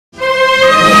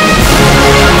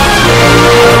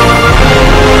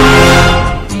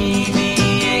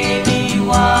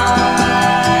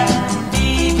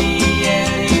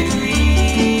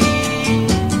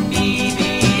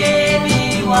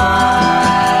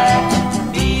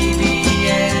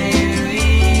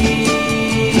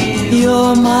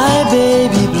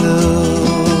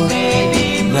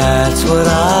what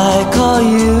I call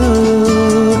you.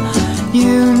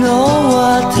 You know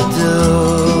what to do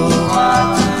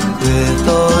with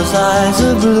those eyes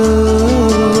of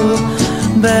blue,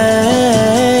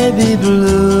 baby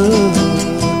blue.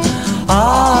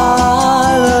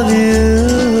 I love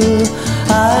you,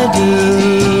 I do.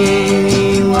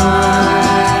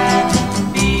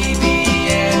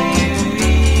 B-B-L-U-E.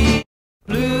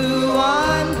 Blue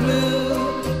on blue,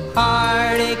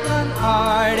 heartache on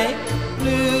heartache,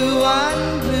 blue on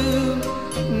blue,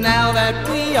 now that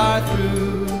we are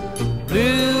through.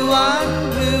 Blue on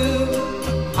blue,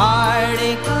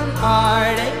 heartache on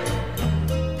heartache,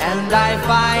 and I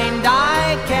find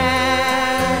I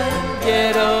can't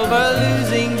get over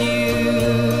losing you.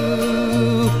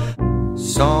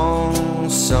 Song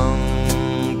sung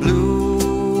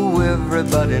blue,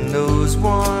 everybody knows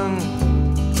one.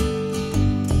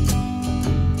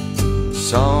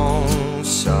 Song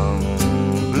sung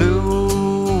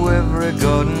blue, every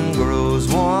garden grows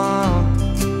one.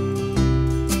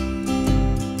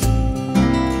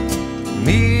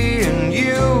 Me and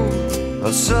you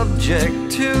are subject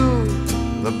to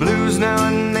the blues now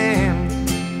and then.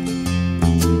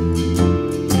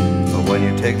 But when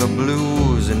you take the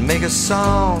blues and make a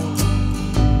song,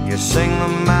 you sing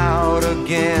them out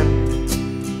again.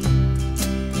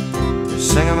 You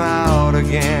sing them out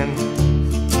again.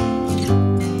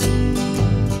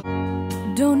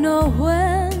 Don't know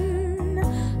when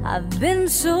I've been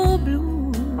so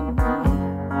blue.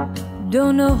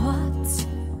 Don't know what's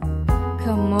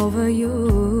come over you.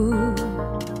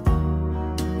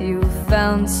 You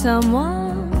found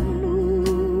someone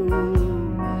new,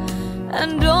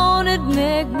 and don't it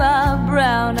make my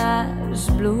brown eyes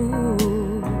blue?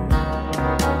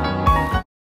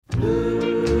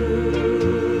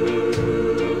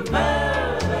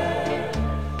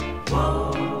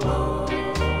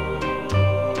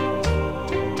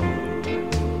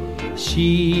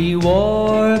 She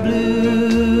wore blue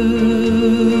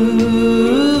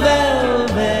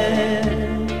velvet,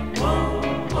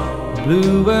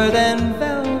 bluer than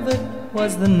velvet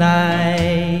was the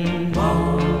night,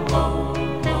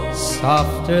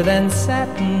 softer than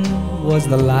satin was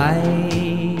the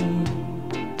light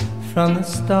from the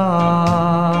stars.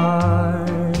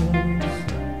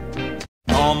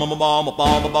 Bomb, bomb, bomb,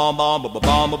 bomb, bomb, bomb,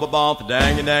 bomb, bomb, bomb,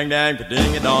 dang, dang, dang,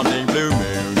 ding, dong, ding, blue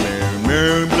moon, moon,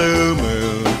 moon, blue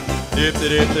moon, dip,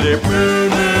 dip, dip, moon,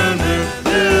 moon, moon,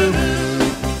 blue moon,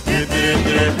 dip, dip,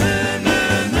 dip, moon,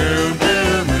 moon, moon,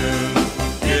 blue moon,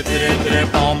 dip, dip, dip,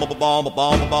 bomb, bomb, bomb,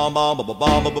 bomb, bomb, bomb,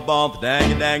 bomb, bomb, dang,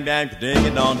 dang, dang, ding,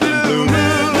 dong, ding, blue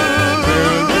moon, moon,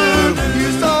 moon, You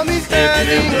saw me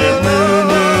standing alone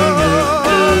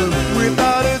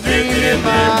without a dream in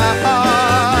my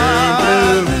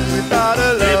heart, without a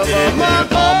love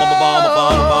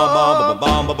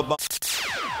of my own.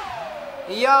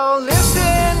 Yo,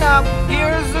 listen up,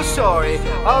 here's the story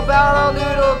about a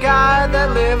little guy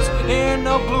that lives in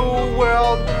a blue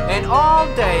world. And all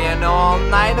day and all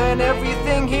night and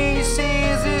everything he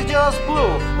sees is just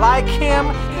blue. Like him,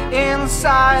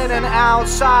 inside and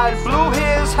outside. Blue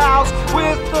his house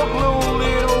with a blue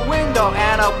little window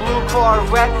and a blue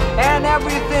Corvette. And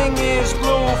everything is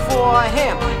blue for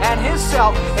him and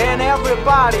himself and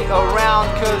everybody around,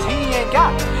 'cause he ain't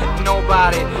got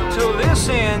nobody to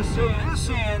listen.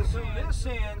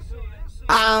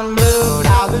 I'm blue,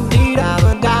 I've been deed, I've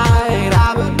been died,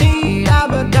 I've been deed, I've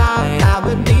been died.